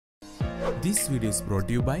This video is brought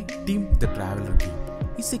to you by Tim the Traveler Game.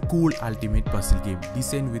 It's a cool ultimate puzzle game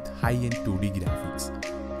designed with high-end 2D graphics.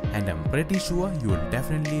 And I'm pretty sure you will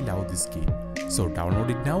definitely love this game. So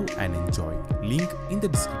download it now and enjoy. Link in the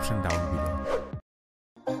description down below.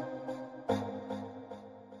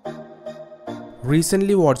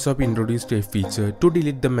 Recently WhatsApp introduced a feature to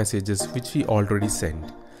delete the messages which we already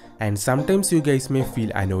sent. And sometimes you guys may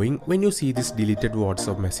feel annoying when you see these deleted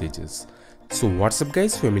WhatsApp messages. So what's up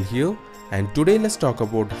guys, Femil here, and today let's talk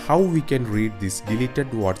about how we can read these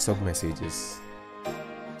deleted WhatsApp messages.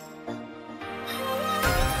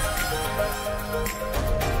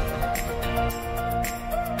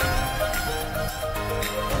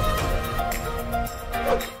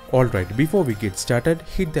 Alright, before we get started,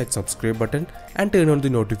 hit that subscribe button and turn on the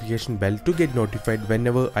notification bell to get notified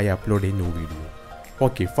whenever I upload a new video.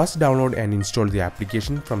 Okay, first download and install the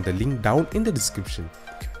application from the link down in the description.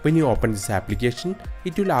 When you open this application,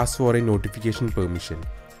 it will ask for a notification permission.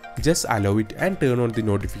 Just allow it and turn on the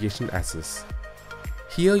notification access.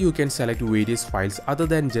 Here you can select various files other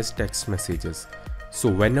than just text messages. So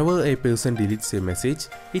whenever a person deletes a message,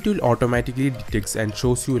 it will automatically detect and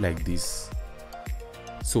shows you like this.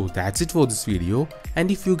 So that's it for this video, and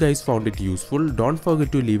if you guys found it useful, don't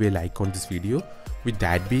forget to leave a like on this video. With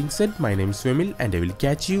that being said, my name is Femil and I will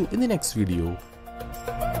catch you in the next video.